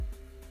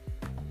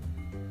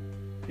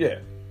Yeah.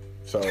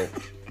 So,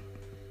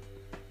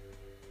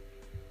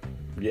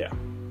 yeah.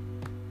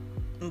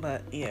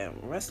 But yeah,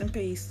 rest in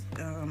peace.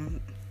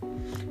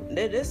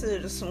 This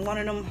is one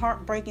of them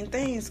heartbreaking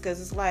things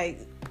because it's like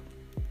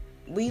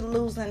we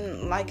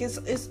losing, like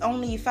it's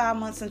only 5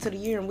 months into the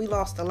year and we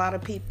lost a lot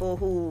of people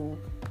who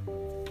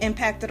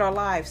impacted our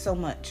lives so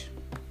much.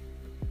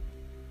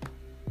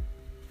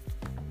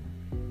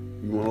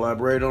 You want to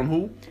elaborate on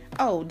who?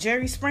 Oh,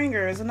 Jerry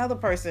Springer is another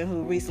person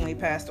who recently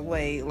passed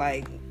away.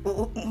 Like,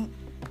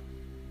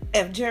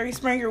 if Jerry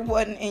Springer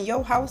wasn't in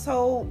your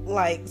household,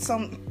 like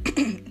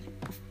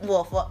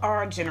well, for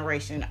our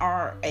generation,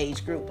 our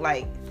age group,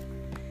 like,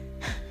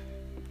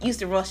 used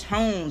to rush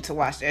home to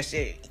watch that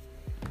shit.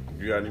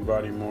 You got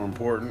anybody more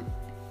important?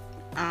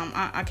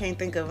 I can't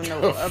think of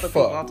no other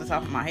people off the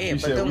top of my head. You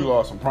said we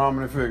lost some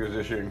prominent figures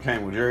this year and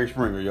came with Jerry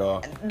Springer,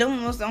 y'all.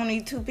 Them was the only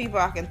two people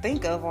I can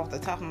think of off the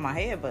top of my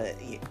head, but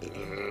you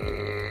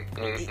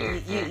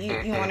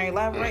want to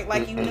elaborate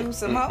like you knew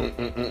some more?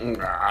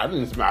 I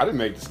didn't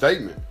make the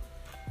statement.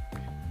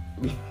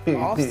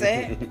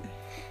 Offset.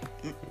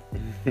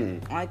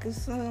 Like,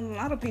 it's a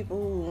lot of people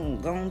who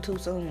gone too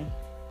soon.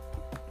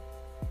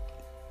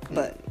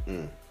 But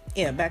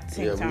yeah, back to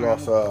Teen Time. We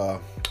lost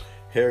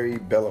Harry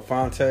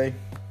Belafonte,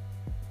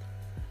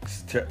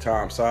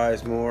 Tom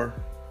Sizemore,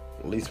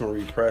 Lisa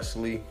Marie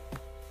Presley,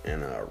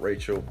 and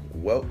Rachel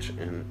Welch,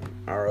 and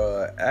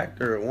our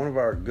actor, one of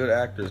our good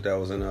actors that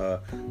was in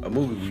a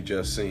movie we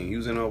just seen. He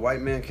was in A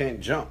White Man Can't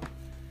Jump,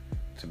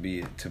 to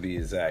be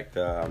exact.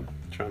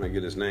 Trying to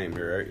get his name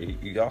here.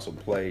 He also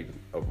played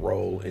a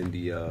role in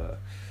the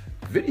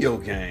video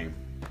game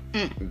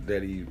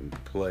that he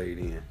played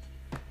in.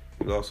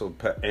 He also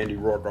Andy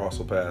Rourke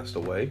also passed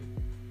away,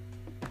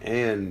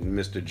 and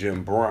Mr.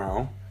 Jim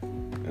Brown.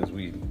 As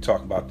we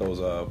talk about those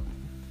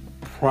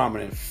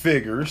prominent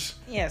figures,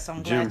 yes,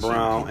 I'm glad Jim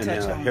Brown and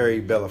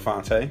Harry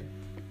Belafonte.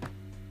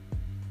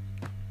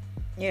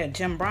 Yeah,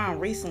 Jim Brown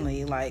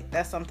recently, like,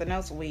 that's something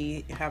else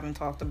we haven't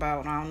talked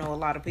about. I don't know, a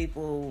lot of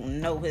people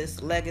know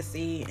his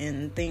legacy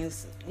and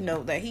things, you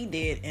know, that he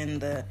did in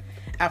the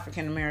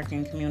African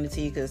American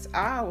community, because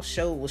our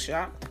show was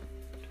shocked.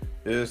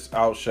 It's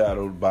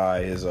outshadowed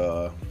by his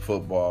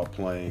football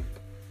playing.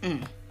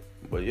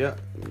 But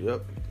yep.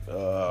 Did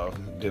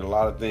a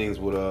lot of things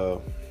with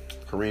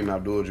Kareem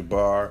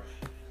Abdul-Jabbar.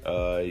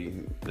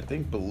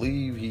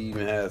 Believe he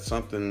even had a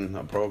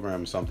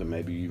program or something.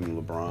 Maybe even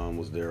LeBron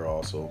was there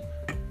also.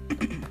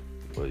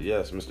 But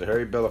yes, Mr.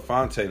 Harry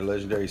Belafonte, the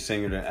legendary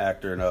singer and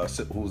actor, and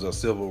who's a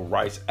civil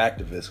rights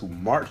activist who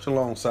marched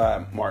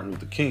alongside Martin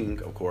Luther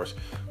King, of course.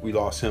 We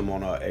lost him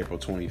on April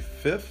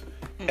 25th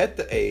at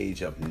the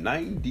age of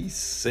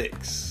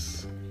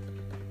 96.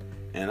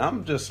 And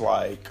I'm just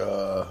like,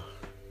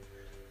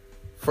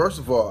 first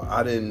of all,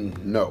 I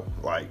didn't know,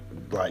 like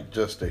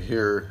just to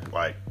hear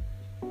like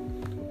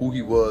who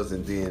he was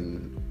and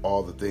then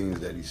all the things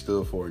that he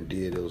stood for and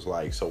did. It was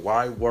like, so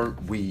why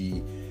weren't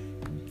we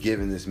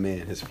giving this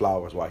man his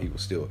flowers while he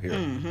was still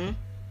here?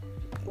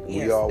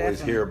 We always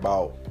hear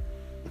about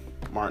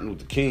Martin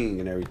Luther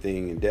King and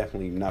everything, and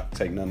definitely not to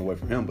take nothing away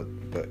from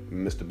him, but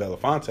Mr.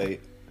 Belafonte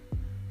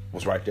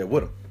was right there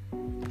with him.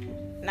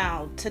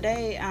 Now,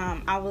 today,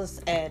 I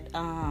was at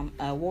a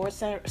award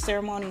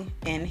ceremony,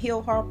 and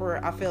Hill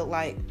Harper, I felt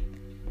like,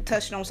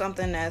 touched on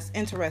something that's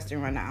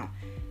interesting right now.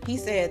 He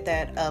said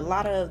that a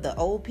lot of the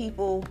old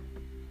people,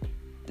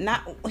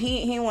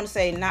 he didn't want to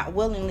say not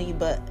willingly,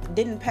 but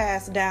didn't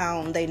pass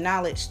down their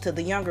knowledge to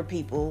the younger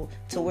people,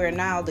 to where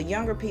now the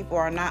younger people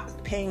are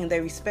not paying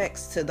their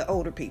respects to the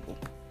older people.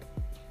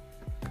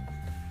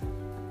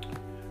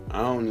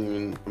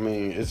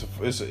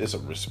 It's a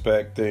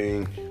respect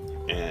thing,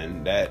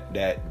 and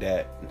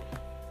that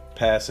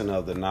passing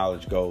of the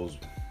knowledge goes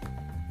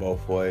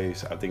both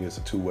ways. I think it's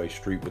a two-way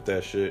street with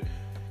that shit.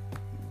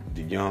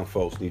 The young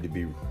folks need to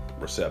be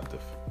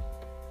receptive.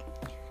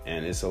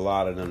 And it's a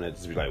lot of them that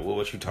just be like, well,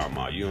 what you talking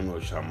about? You don't know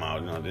what you're talking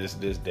about. You know,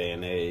 this day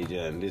and age,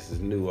 and this is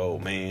new,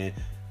 old man.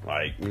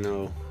 Like, you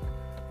know,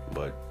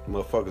 but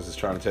motherfuckers is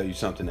trying to tell you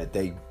something that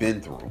they've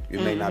been through.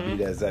 It may not be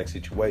that exact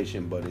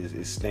situation, but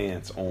it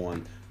stands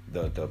on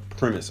the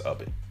premise of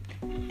it.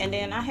 And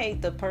then I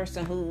hate the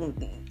person who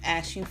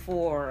asks you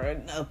for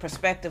a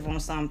perspective on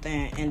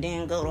something and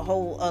then go the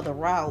whole other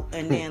route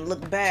and then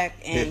look back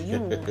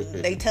and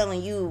they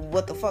telling you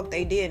what the fuck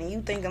they did and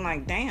you thinking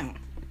like, damn.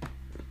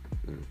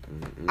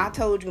 I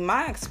told you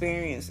my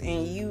experience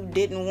and you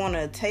didn't want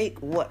to take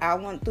what I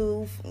went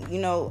through, you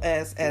know,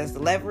 as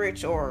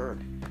leverage or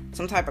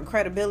some type of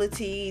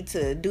credibility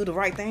to do the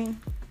right thing.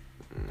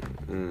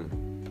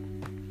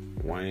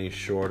 Wayne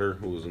Shorter,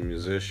 who was a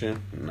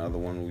musician, another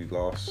one we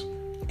lost.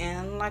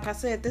 And like I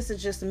said, this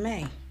is just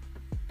May.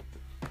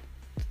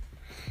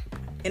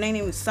 It ain't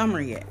even summer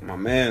yet. My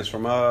man's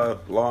from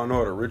Law and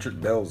Order, Richard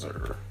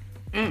Belzer.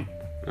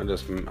 I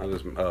just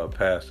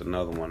passed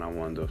another one I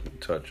wanted to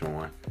touch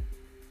on.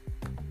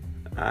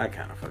 I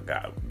kind of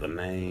forgot the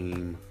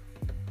name.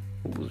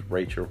 Who was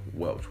Rachel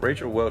Welch?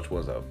 Rachel Welch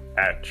was an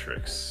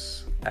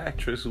actress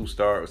who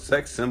starred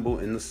Sex Symbol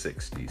in the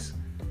 60s.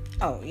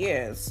 Oh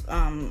yes.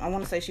 I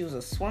want to say she was a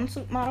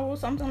swimsuit model or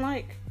something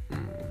like.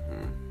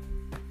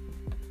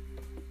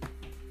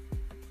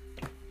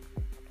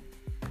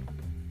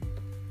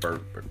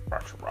 Burt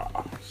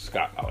Bacharach,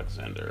 Scott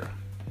Alexander,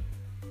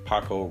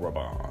 Paco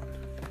Rabanne.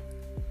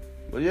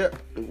 But yeah,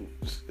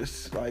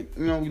 it's like,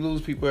 you know, we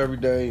lose people every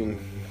day, and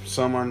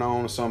some are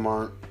known, some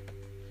aren't.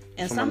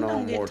 And some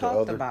don't get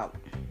talked about.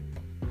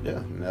 Yeah,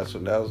 and that's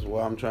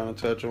what I'm trying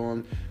to touch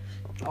on.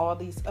 All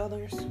these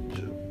others.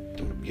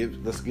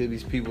 Let's give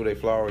these people their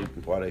flowers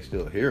while they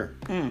still here.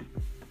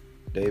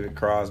 David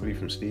Crosby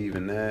from Steve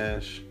and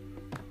Nash.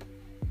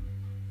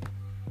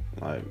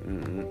 Like,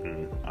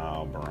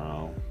 Al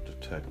Brown,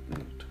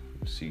 Detective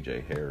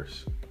C.J.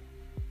 Harris.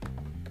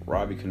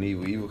 Robbie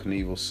Knievel, Evel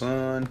Knievel's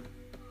son.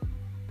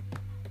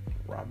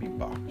 Robbie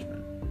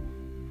Bachman.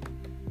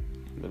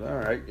 But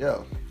alright,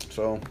 yeah.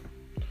 So,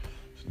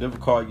 it's a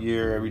difficult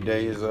year. Every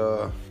day is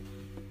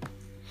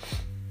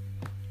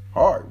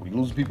hard. We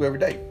lose people every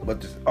day.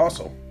 But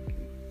also,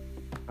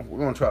 we're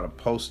going to try to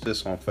post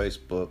this on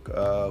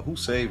Facebook. Who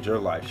saved your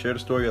life? Share the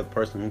story of the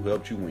person who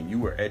helped you when you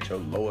were at your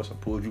lowest or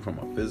pulled you from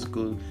a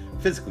physically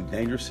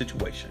dangerous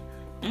situation.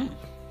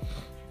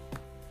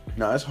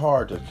 Now, it's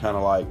hard to kind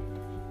of like,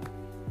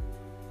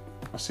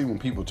 I see when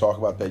people talk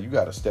about that, you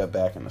got to step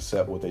back and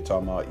accept what they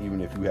talking about, even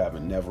if you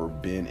haven't never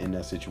been in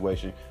that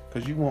situation,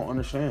 because you won't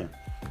understand.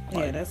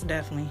 Yeah, that's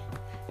definitely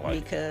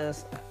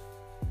because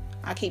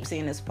I keep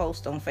seeing this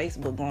post on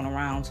Facebook going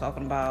around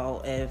talking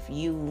about if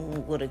you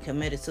would have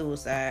committed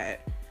suicide,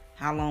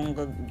 how long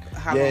would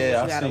you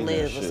gotta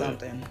live or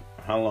something.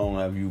 How long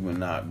have you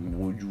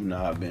would you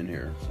not have been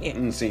here? Yeah.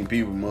 I've seen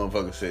people,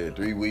 motherfuckers said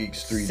 3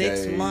 weeks, 3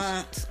 days. 6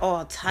 months,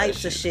 all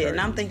types of shit. And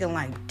I'm thinking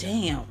like,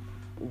 damn,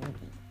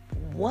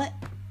 what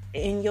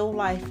in your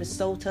life is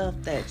so tough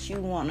that you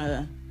want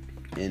to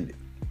end it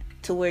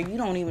to where you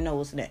don't even know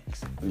what's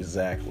next?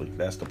 Exactly.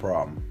 That's the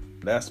problem.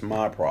 That's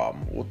my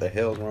problem. What the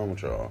hell's wrong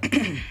with y'all?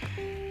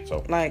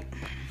 So, like,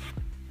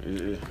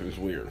 it's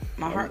weird.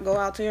 My heart go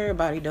out to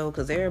everybody though,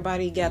 because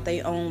everybody got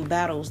their own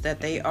battles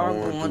that they are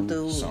going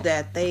through.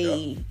 That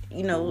they,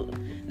 you know,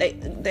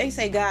 they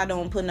say God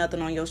don't put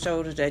nothing on your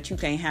shoulders that you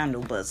can't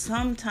handle, but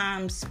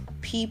sometimes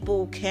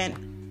people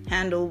can't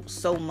handle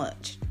so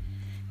much.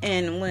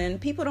 And when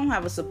people don't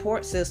have a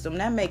support system,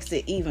 that makes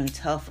it even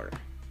tougher.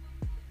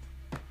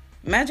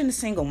 Imagine a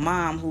single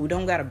mom who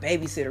don't got a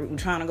babysitter, who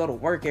trying to go to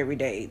work every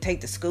day,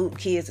 take the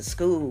kids to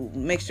school,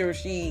 make sure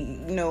she,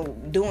 you know,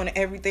 doing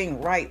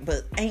everything right,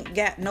 but ain't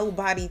got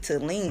nobody to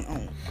lean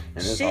on. And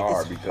it's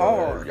hard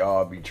because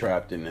y'all be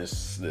trapped in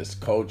this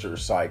culture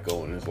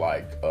cycle, and it's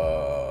like,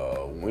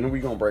 when are we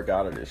gonna break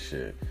out of this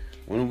shit?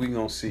 When are we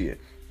gonna see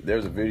it?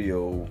 There's a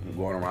video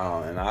going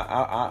around, and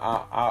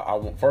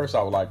I first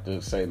I would like to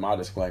say my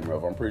disclaimer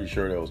of, I'm pretty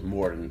sure there was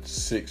more than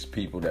 6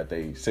 girls that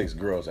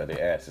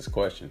they asked this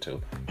question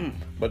to.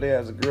 But they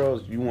asked the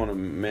girls, you want a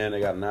man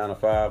that got a 9 to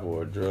 5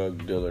 or a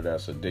drug dealer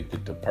that's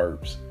addicted to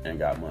perps and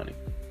got money?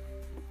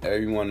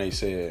 Everyone they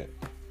asked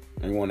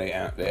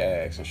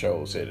and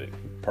showed said it,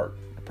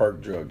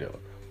 perp drug dealer.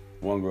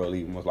 One girl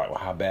even was like, well,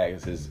 how bad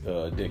is his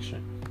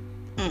addiction?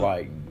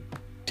 Like,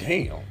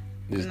 damn.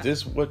 Is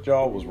this what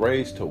y'all was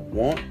raised to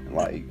want?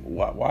 Like,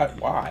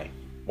 why?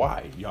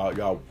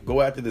 Y'all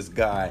go after this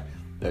guy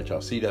that y'all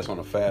see that's on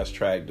a fast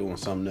track doing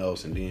something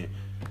else, and then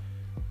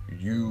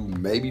you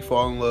maybe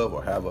fall in love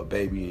or have a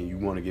baby, and you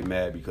want to get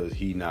mad because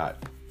he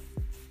not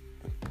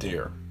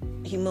there.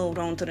 He moved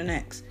on to the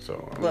next.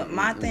 But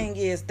my thing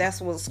is, that's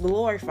what's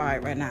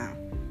glorified right now.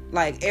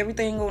 Like,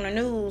 everything on the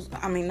news,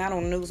 I mean, not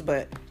on the news,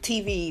 but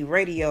TV,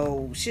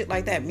 radio, shit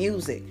like that,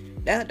 music.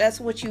 That's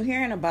what you're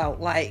hearing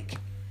about, like,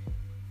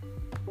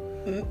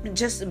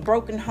 just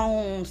broken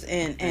homes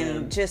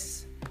and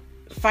just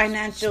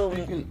financial.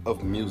 Speaking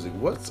of music,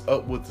 what's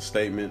up with the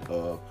statement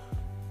of,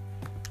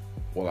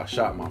 well, I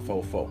shot my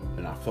fofo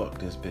and I fucked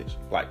this bitch?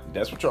 Like,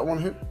 that's what y'all want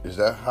to hear? Is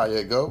that how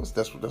it goes?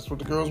 That's what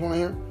the girls want to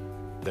hear?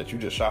 That you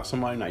just shot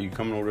somebody, now you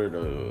coming over there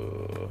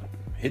to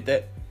hit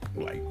that?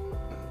 Like,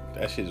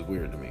 that shit is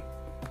weird to me.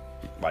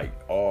 Like,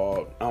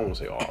 I don't want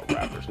to say all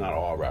rappers, not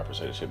all rappers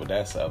say this shit, but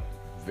that's a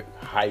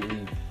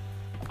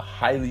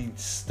highly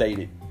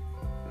stated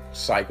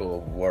cycle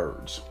of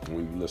words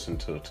when you listen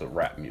to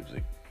rap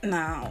music.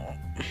 Now,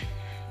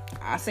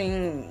 I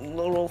seen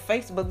little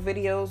Facebook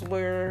videos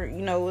where,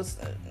 you know, it's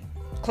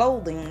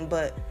clothing,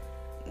 but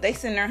they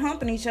sitting there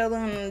humping each other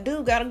and the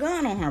dude got a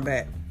gun on her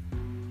back.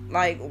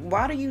 Like,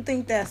 why do you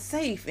think that's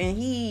safe? And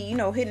he, you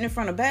know, hitting it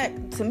from the back.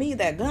 To me,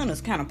 that gun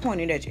is kind of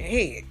pointed at your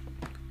head.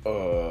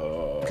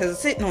 Because it's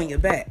sitting on your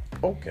back.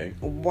 Okay.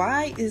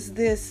 Why is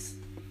this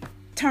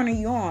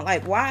turning you on?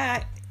 Like,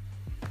 why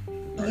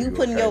you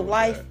putting your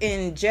life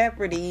in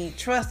jeopardy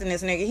trusting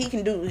this nigga? He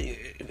can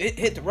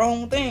hit the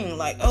wrong thing.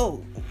 Like,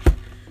 oh.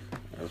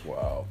 That's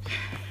wild. I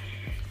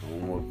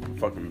don't know what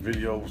fucking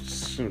video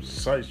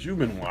sites you've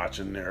been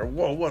watching there.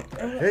 Whoa, what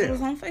the hell? It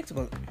was on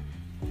Facebook.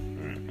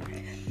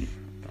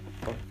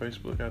 Fuck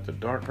Facebook got the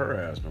dark her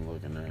ass been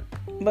looking at.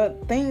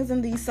 But things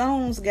in these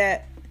songs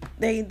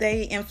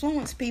they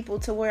influence people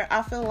to where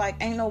I feel like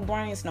ain't no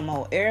brains no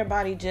more.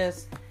 Everybody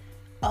just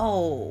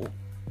Oh,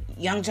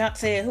 Young Jock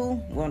said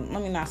who? Well,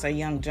 let me not say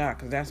Young Jock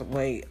because that's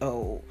way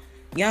old.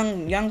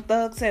 Young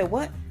Thug said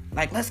what?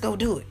 Like, let's go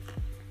do it.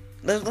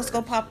 Let's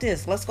go pop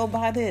this. Let's go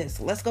buy this.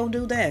 Let's go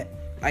do that.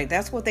 Like,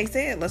 that's what they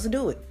said. Let's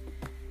do it.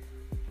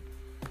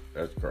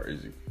 That's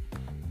crazy.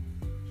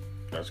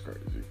 That's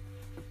crazy.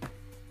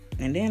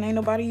 And then ain't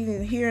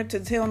nobody here to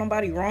tell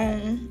nobody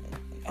wrong.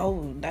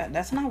 Oh,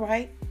 that's not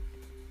right.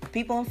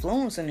 People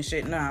influencing the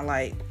shit now.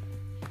 Like,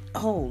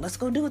 oh, let's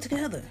go do it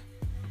together.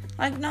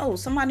 Like, no,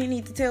 somebody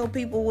need to tell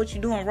people what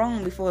you're doing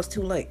wrong before it's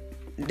too late.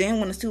 Then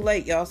when it's too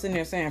late, y'all sitting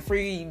there saying,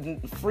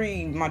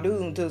 free my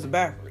dude until it's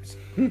backwards.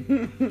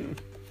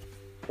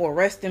 Or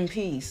rest in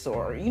peace.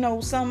 Or,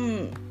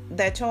 something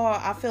that y'all,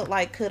 I felt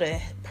like could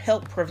have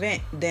helped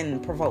prevent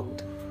than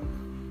provoked.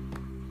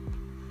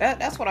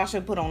 That's what I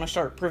should put on a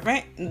shirt.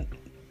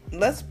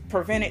 Let's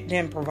prevent it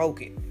then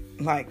provoke it.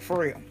 Like, for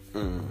real.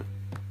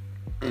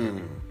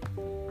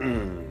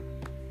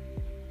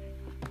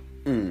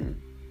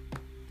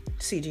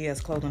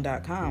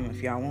 CGSclothing.com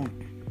if y'all want.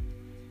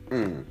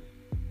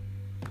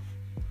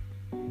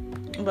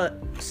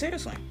 But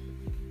seriously,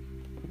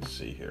 let's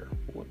see here.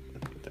 What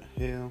the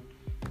hell?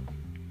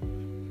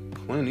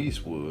 Clint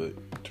Eastwood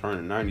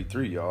turning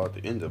 93, y'all, at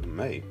the end of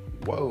May.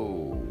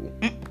 Whoa.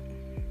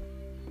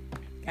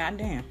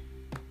 Goddamn.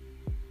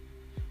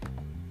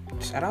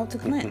 Shout out to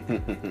Clint.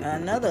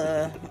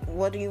 Another,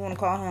 what do you want to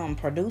call him?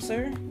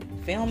 Producer?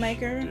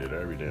 Filmmaker? Did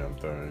every damn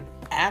thing.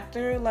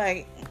 Actor?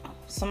 Like,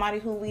 somebody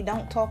who we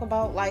don't talk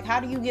about. Like, how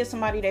do you get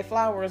somebody their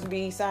flowers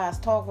besides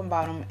talking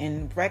about them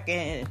and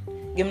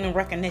giving them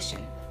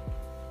recognition?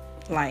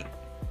 Like,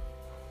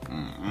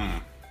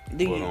 I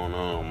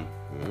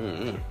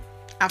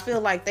feel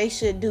like they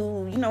should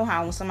do, you know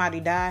how when somebody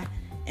die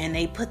and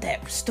they put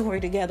that story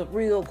together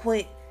real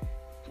quick,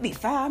 be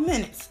 5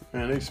 minutes.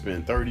 Man, they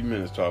spend 30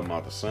 minutes talking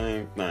about the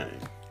same thing.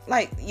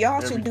 Like,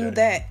 y'all should do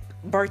that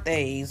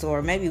birthdays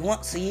or maybe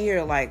once a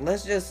year. Like,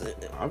 let's just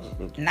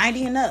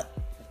 90 and up,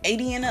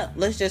 80 and up.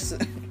 Let's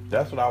just.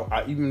 That's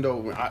what even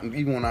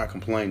when I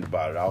complained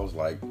about it, I was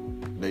like,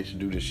 they should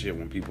do this shit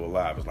when people are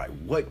alive. It's like,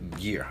 what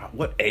year,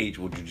 what age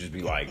would you just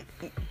be like,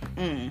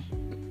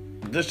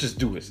 let's just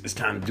do it. It's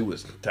time to do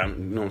it. Time,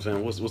 you know what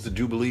I'm saying? What's the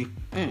Jubilee?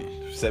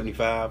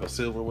 75 or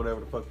silver, whatever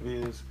the fuck it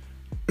is.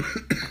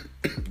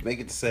 Make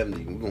it to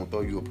 70. We're gonna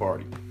throw you a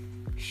party.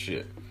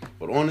 Shit.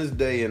 But on this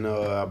day in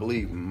I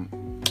believe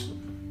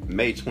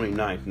May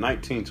 29th,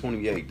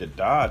 1928, the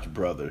Dodge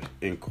Brothers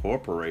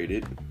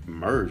Incorporated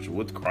merged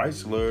with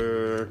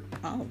Chrysler.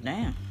 Oh,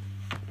 damn.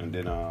 And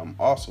then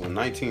also in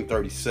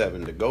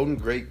 1937, the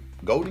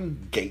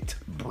Golden Gate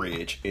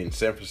Bridge in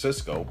San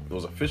Francisco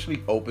was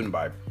officially opened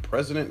by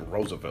President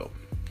Roosevelt.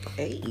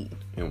 Hey.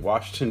 In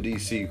Washington,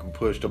 D.C., who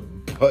pushed a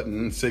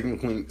button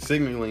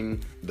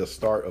signaling the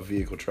start of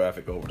vehicle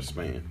traffic over the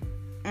span.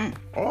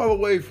 All the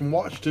way from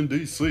Washington,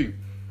 D.C.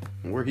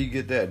 Where'd he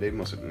get that? They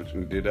must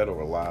have did that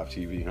over live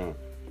TV, huh?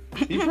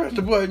 He pressed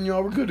the button,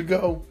 y'all. We're good to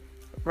go.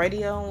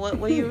 Radio,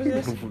 what year was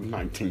this?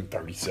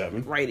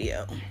 1937.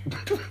 Radio.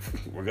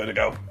 We're good to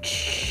go.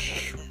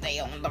 They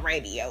on the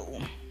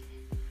radio.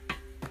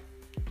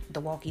 The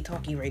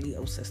walkie-talkie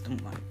radio system,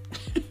 like.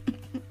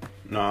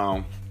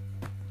 No.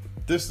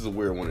 This is a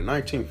weird one. In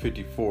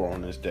 1954,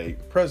 on this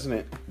date,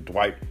 President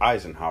Dwight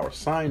Eisenhower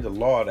signed a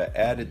law that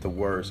added the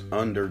words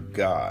 "under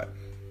God"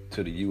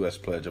 to the U.S.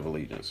 Pledge of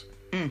Allegiance.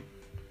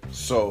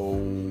 So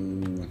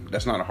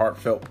that's not a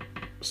heartfelt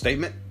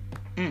statement.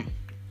 You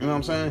know what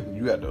I'm saying?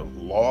 You had to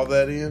law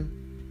that in.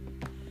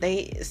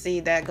 They see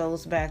that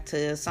goes back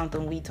to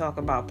something we talk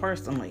about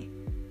personally.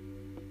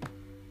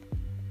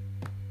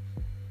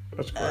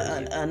 That's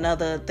crazy.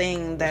 Another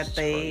thing that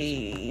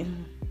they. Crazy.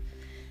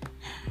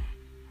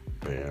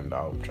 Banned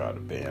out, tried to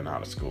ban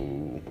out of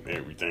school,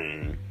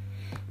 everything.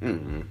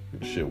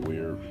 Shit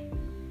weird.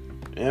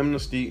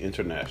 Amnesty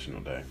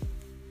International Day.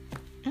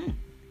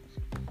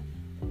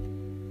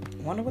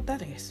 Wonder what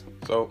that is.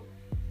 So,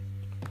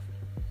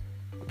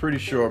 pretty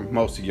sure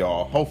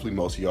hopefully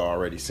most of y'all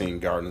already seen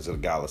Guardians of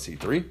the Galaxy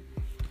 3.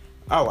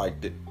 I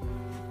liked it.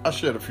 I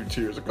shed a few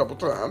tears a couple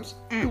times.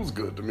 It was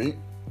good to me.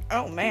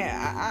 Oh man,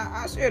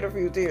 I shed a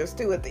few tears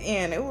too at the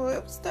end. It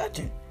was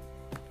touching.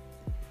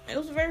 It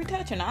was very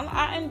touching.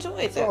 I enjoyed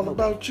that. It's all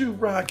about you,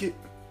 Rocket.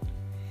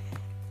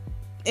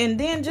 And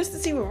then just to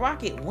see what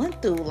Rocket went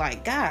through,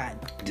 like,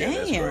 God damn.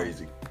 Yeah, that's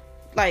crazy.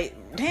 Like,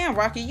 damn,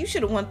 Rocket, you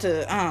should have went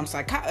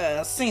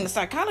to seen a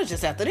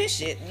psychologist after this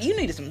shit. You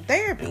needed some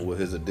therapy. And with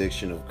his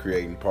addiction of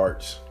creating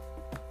parts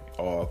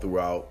all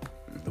throughout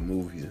the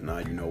movies, and now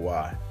you know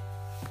why.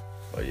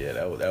 But yeah,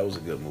 that was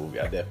a good movie.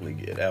 I definitely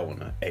get that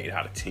one an 8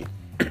 out of 10.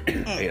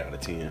 8 out of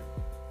 10.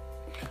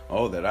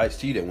 Oh, that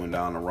Ice-T that went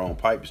down the wrong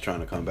pipe is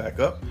trying to come back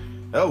up.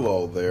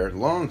 Hello there.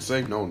 Long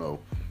say no.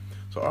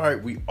 So, all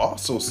right, we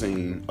also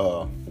seen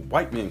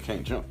White Men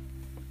Can't Jump.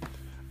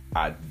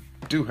 I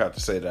do have to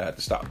say that I had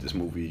to stop this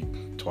movie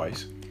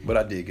twice, but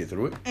I did get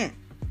through it.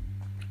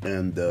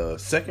 And the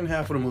second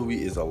half of the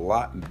movie is a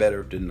lot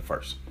better than the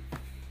first.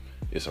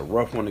 It's a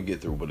rough one to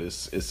get through, but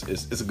it's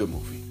a good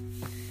movie.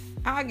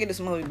 I'll give this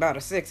movie about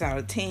a 6 out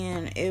of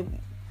 10.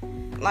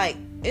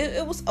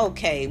 it was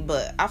okay,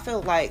 but I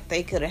feel like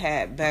they could have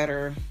had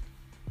better.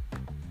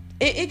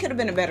 It could have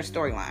been a better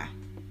storyline.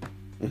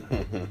 I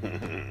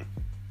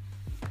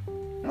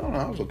don't know.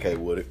 I was okay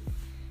with it.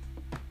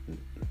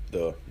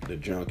 The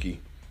junkie,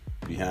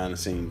 behind the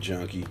scene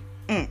junkie,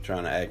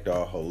 trying to act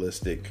all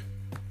holistic,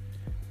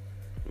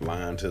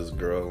 lying to his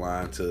girl,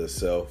 lying to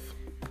himself.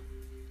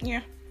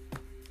 Yeah.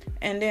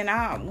 And then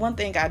one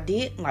thing I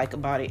did like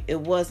about it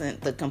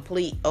wasn't the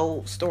complete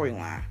old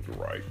storyline.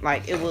 Right.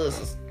 Like, it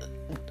was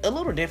a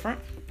little different.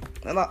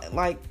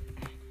 Like,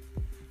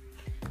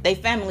 they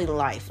family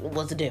life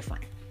was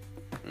different.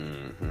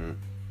 Mm-hmm.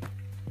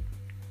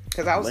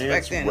 Because I was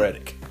expecting...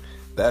 Reddick.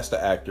 That's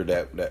the actor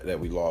that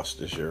we lost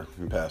this year.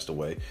 He passed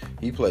away.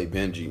 He played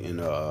Benji in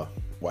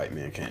White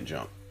Man Can't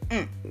Jump,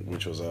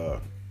 which was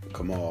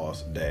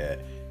Kamal's dad.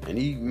 And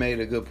he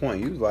made a good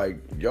point. He was like,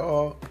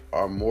 y'all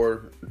are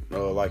more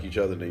like each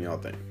other than y'all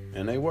think.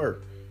 And they were.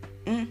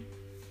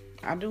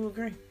 I do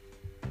agree.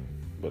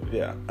 But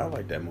yeah, I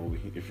like that movie.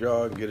 If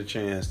y'all get a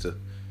chance to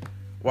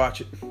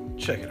watch it,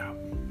 check it out.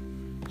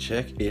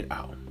 Check it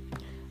out.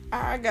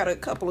 I got a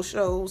couple of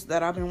shows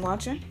that I've been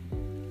watching.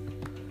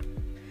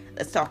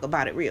 Let's talk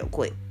about it real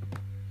quick.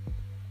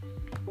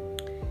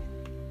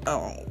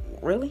 Oh,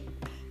 really?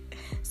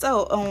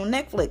 So on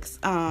Netflix,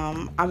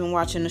 I've been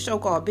watching a show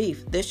called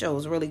Beef. This show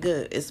is really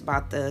good. It's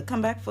about to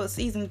come back for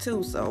season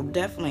 2, so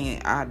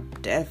I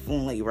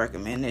definitely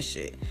recommend this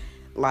shit.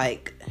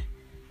 Like,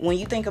 when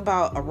you think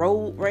about a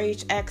road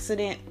rage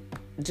accident,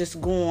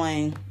 just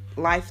going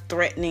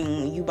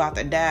life-threatening, you about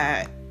to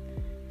die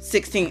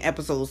 16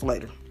 episodes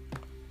later.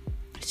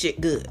 Shit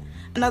good.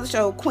 Another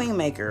show,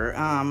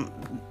 Queenmaker,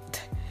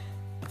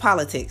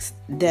 politics,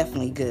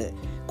 definitely good.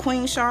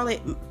 Queen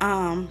Charlotte,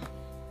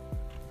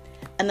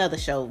 another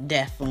show,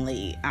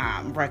 definitely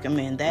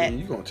recommend that.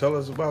 You gonna tell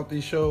us about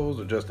these shows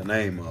or just the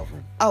name of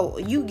them? Oh,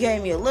 you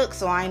gave me a look,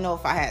 so I didn't know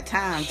if I had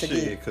time to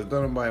get. Because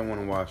don't nobody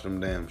want to watch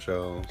them damn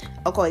shows.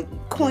 Okay,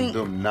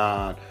 Queen.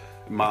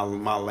 My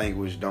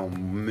language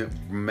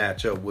don't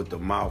match up with the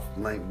mouth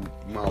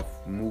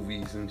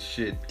movies and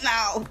shit.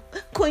 No,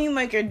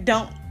 Queenmaker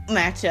don't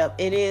match up.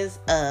 It is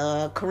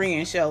a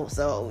Korean show,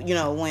 so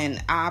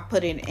when I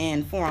put it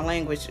in foreign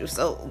language,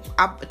 so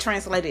I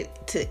translate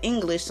it to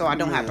English so I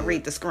don't have to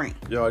read the screen.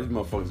 Yo, these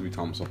motherfuckers be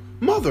talking so,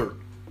 mother,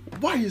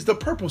 why is the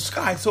purple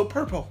sky so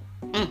purple?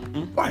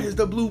 Why is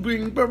the blue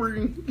being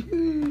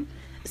bubbling?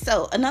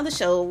 So another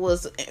show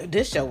was,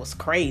 this show was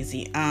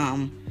crazy.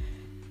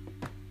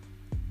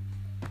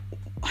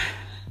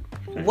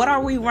 What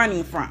Are We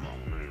Running From?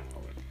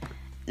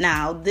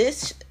 Now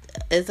this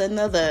is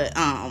another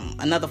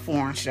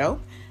foreign show,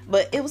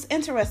 but it was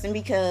interesting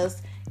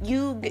because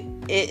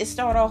it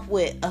started off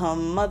with a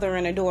mother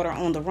and a daughter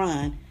on the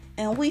run,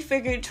 and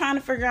trying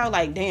to figure out,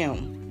 like, damn,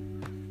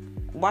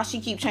 why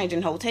she keep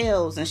changing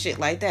hotels and shit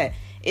like that.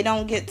 It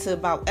don't get to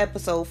about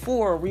episode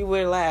 4 we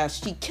realize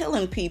she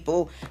killing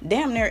people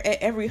damn near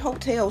at every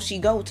hotel she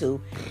go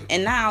to,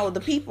 and now the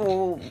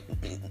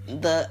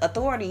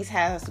authorities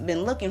has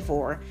been looking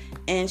for her,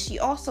 and she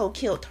also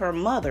killed her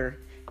mother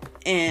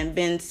and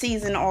been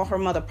seizing all her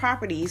mother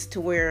properties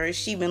to where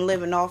she been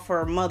living off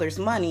her mother's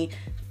money,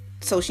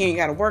 so she ain't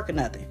got to work or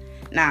nothing.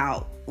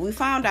 Now we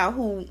found out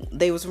who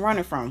they was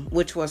running from,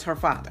 which was her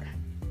father.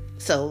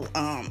 So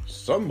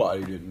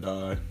somebody didn't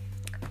die.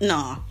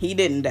 No, he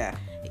didn't die.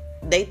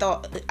 They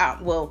thought,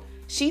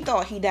 she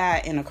thought he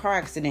died in a car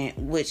accident,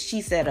 which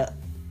she set up,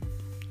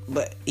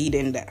 but he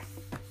didn't die.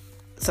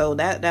 So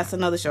that's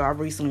another show I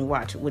recently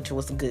watched, which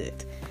was good.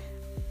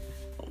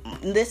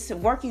 This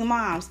Working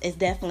Moms is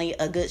definitely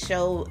a good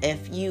show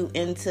if you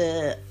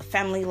into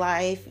family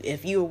life.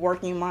 If you're a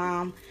working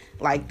mom,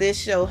 like, this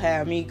show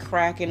had me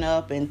cracking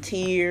up in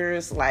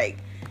tears, like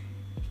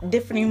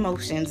different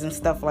emotions and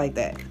stuff like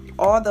that.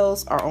 All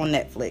those are on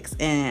Netflix,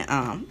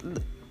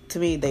 and to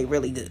me they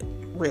really good,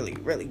 really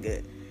really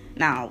good.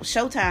 Now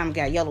Showtime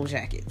got Yellow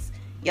Jackets.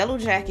 Yellow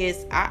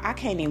Jackets, I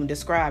can't even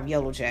describe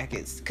Yellow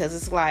Jackets, because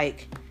it's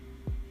like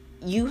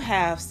you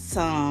have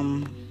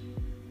some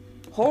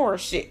horror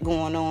shit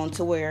going on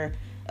to where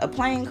a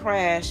plane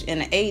crash in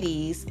the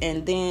 80s,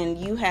 and then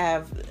you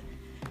have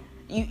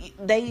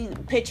they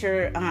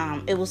picture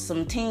it was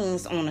some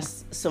teens on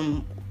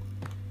some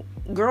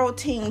girl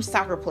team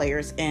soccer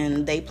players,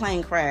 and they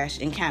plane crash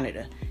in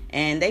Canada,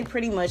 and they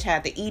pretty much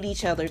had to eat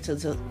each other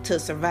to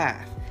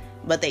survive,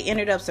 but they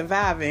ended up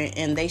surviving,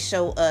 and they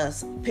show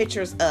us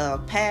pictures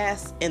of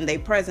past and their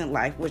present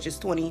life, which is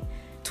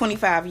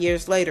 25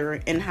 years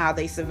later, and how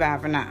they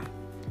survive now,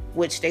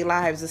 which their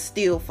lives is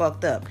still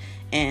fucked up.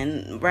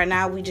 And right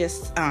now we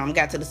just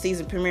got to the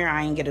season premiere.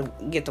 I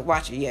ain't get to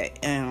watch it yet.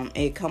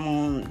 It come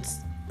on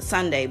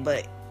Sunday,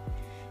 but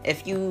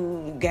if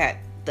you got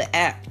the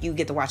app, you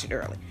get to watch it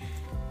early.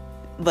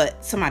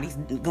 But somebody's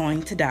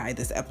going to die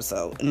this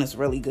episode, and it's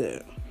really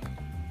good.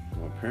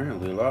 Well,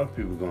 apparently a lot of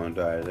people going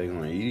to die. They're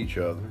going to eat each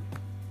other.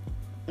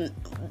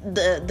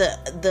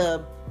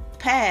 The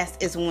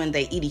past is when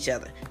they eat each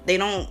other.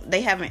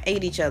 They haven't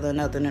ate each other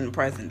other than the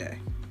present day.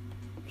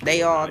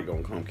 They all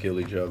gonna come kill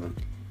each other.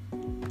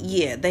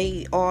 Yeah,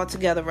 they all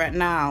together right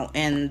now,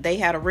 and they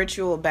had a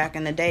ritual back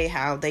in the day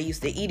how they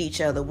used to eat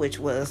each other, which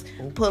was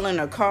pulling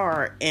a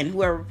card, and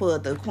whoever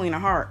pulled the Queen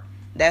of Heart,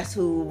 that's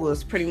who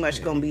was pretty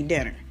much gonna be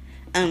dinner,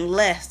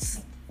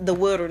 unless the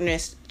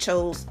wilderness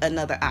chose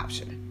another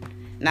option.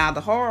 Now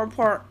the horror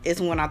part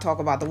is when I talk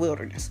about the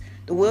wilderness.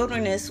 The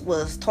wilderness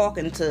was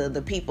talking to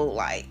the people,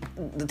 like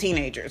the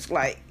teenagers,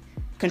 like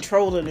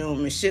controlling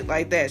them and shit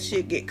like that.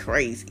 Shit get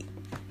crazy.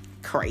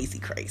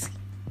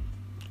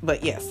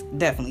 But yes,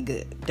 definitely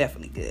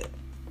good.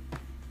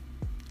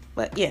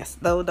 But yes,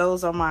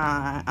 those are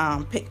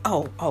my pick.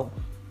 Oh,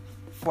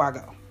 before I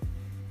go,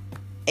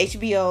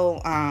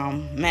 HBO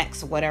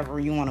Max, whatever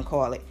you want to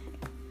call it,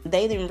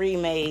 they then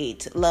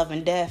remade Love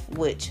and Death,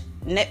 which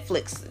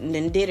Netflix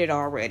then did it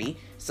already.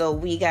 So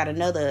we got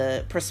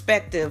another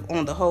perspective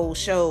on the whole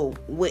show,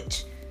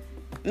 which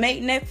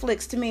made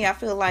Netflix, to me, I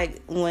feel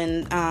like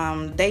when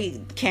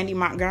Candy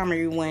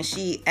Montgomery, when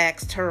she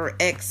asked her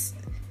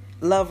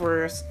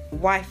ex-lover's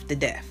wife to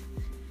death,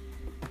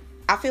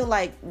 I feel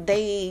like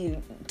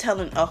they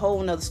telling a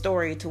whole nother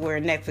story to where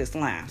Netflix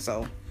line.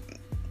 So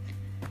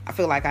I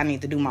feel like I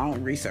need to do my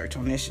own research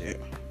on this shit.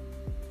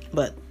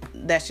 But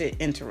that shit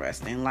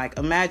interesting. Like,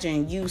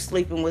 imagine you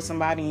sleeping with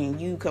somebody and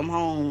you come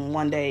home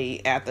one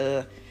day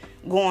after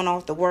going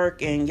off to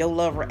work and your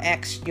lover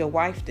asked your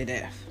wife to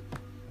death.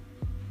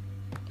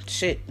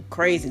 Shit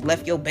crazy.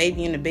 Left your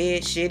baby in the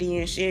bed shitty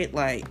and shit.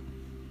 Like,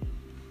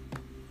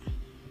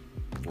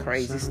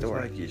 crazy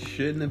story. Like you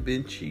shouldn't have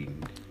been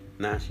cheating.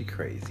 Now she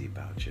crazy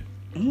about you.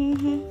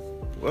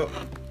 Well,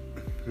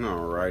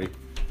 alrighty.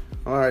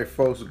 Alright,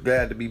 folks,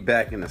 glad to be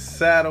back in the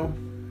saddle.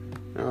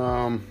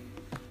 We're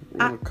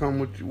gonna come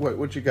with you.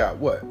 What you got?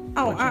 What?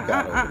 Oh, what you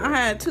got I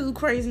had two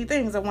crazy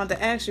things I wanted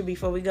to ask you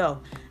before we go.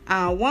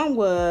 One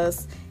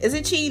was, is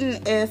it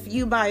cheating if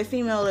you buy a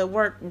female at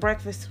work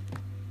breakfast?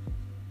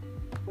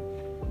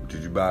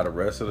 Did you buy the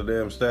rest of the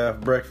damn staff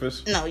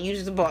breakfast? No, you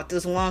just bought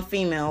this one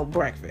female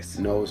breakfast.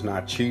 No, it's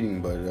not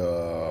cheating, but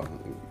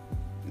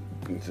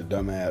it's a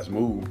dumbass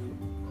move.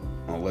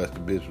 Unless the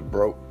bitch was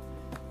broke.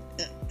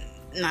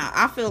 Nah,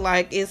 I feel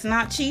like it's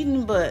not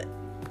cheating, but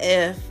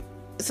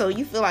so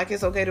you feel like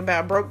it's okay to buy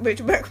a broke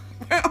bitch back?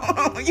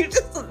 You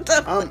just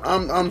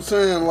I'm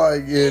saying,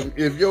 like,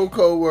 if your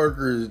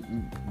coworker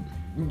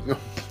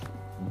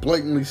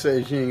blatantly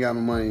says she ain't got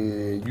no money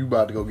and you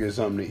about to go get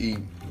something to eat,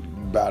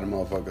 you buy the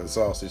motherfucker a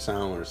sausage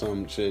sandwich or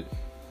some shit,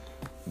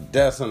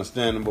 that's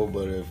understandable.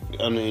 But if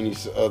under any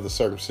other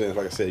circumstance,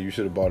 like I said, you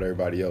should have bought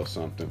everybody else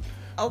something.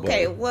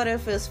 Okay, but what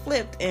if it's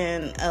flipped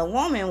and a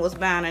woman was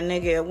buying a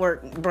nigga at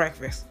work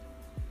breakfast?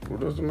 What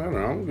does it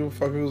matter? I don't give a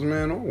fuck if it was a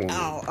man or woman.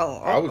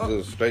 I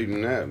was just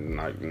stating that.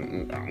 Like, I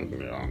don't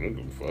give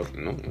a fuck.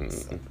 No.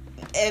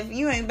 If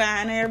you ain't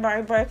buying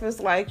everybody breakfast,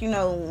 like, you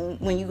know,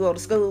 when you go to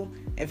school,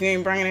 if you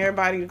ain't bringing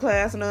everybody to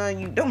class, none,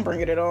 you don't bring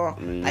it at all.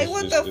 I mean, like,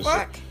 what the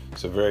fuck?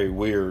 It's a very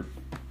weird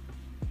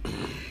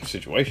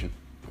situation,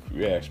 if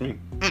you ask me.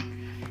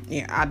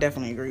 Yeah, I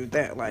definitely agree with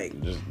that. Like,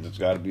 there's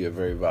got to be a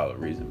very valid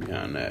reason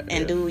behind that.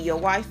 And do your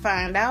wife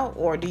find out,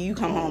 or do you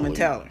come home and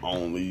tell her?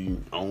 Only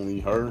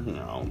her? I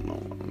don't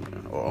know.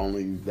 Or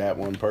only that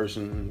one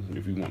person,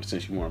 if you want,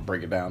 since you want to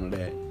break it down to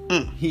that.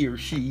 He or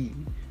she.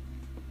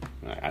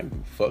 I give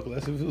a fuck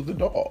less if it was the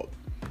dog.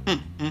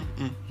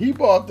 He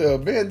bought the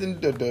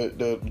abandoned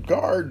the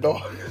guard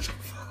dog.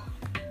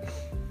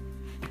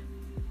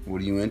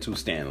 What are you into,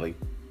 Stanley?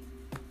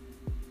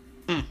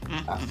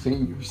 I've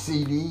seen your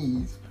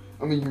CDs.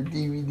 Your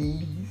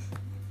DVDs.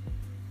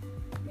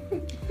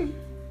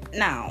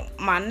 Now,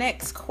 my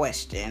next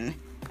question.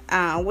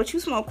 Would you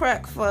smoke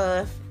crack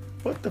for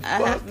what the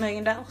fuck?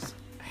 $500,000?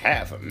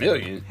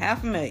 $500,000?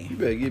 $500,000. You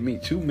better give me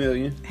 $2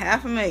 million.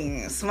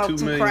 $500,000. Smoke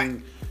some crack.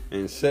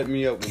 And set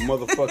me up with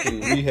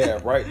motherfucking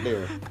rehab right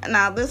there.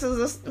 Now, this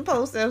is a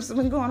post that's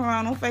been going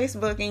around on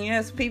Facebook, and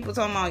yes, people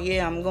talking about,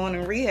 yeah, I'm going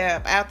in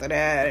rehab after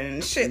that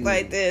and shit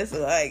like this.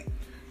 Like,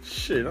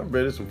 shit, I bet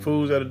there's some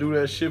fools that'll do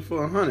that shit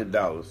for $100,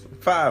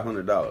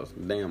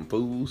 $500. Damn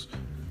fools.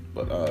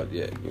 But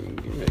yeah,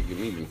 give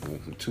me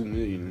 $2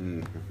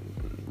 million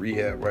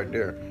rehab right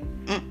there.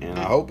 And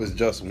I hope it's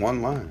just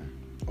one line.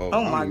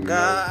 Oh my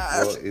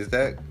god! Well, is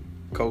that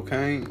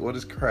cocaine? What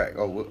is crack?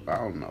 Oh, I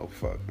don't know.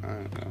 Fuck.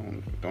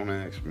 Don't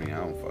ask me. I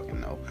don't fucking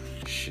know.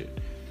 Shit.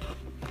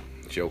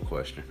 It's your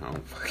question. I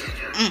don't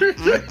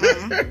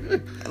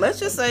fucking. Let's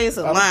just say it's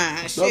a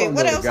line. Shit.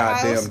 What else?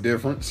 Goddamn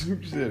difference. You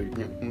said,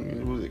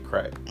 was it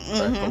crack?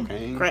 Crack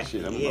cocaine? Crack.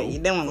 Shit. I don't yeah, know. you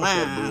doing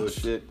lines.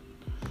 Bullshit.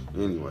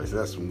 Anyways,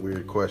 that's some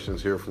weird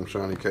questions here from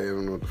Shawnee K. I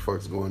don't know what the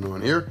fuck's going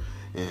on here.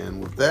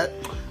 And with that,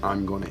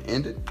 I'm going to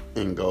end it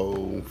and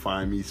go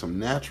find me some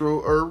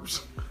natural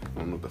herbs. I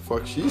don't know what the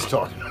fuck she's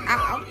talking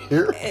about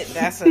here.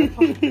 That's it.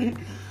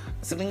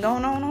 It's been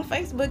going on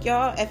Facebook,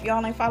 y'all. If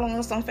y'all ain't following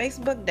us on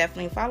Facebook,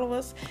 definitely follow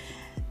us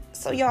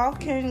so y'all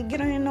can get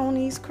in on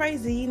these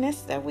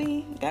craziness that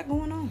we got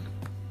going on.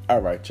 All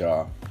right,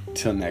 y'all.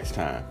 Till next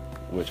time,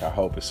 which I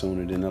hope is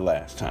sooner than the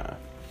last time.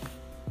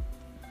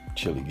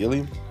 Chili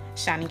Gilliam.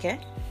 Shawnee K.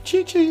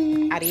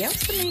 Chi-chi.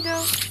 Adios, amigo.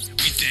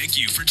 We think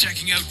Thank you for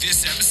checking out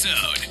this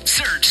episode.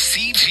 Search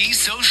CG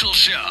Social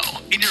Show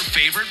in your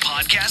favorite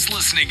podcast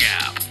listening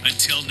app.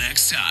 Until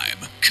next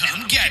time,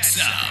 come get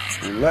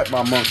some. Let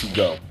my monkey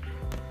go.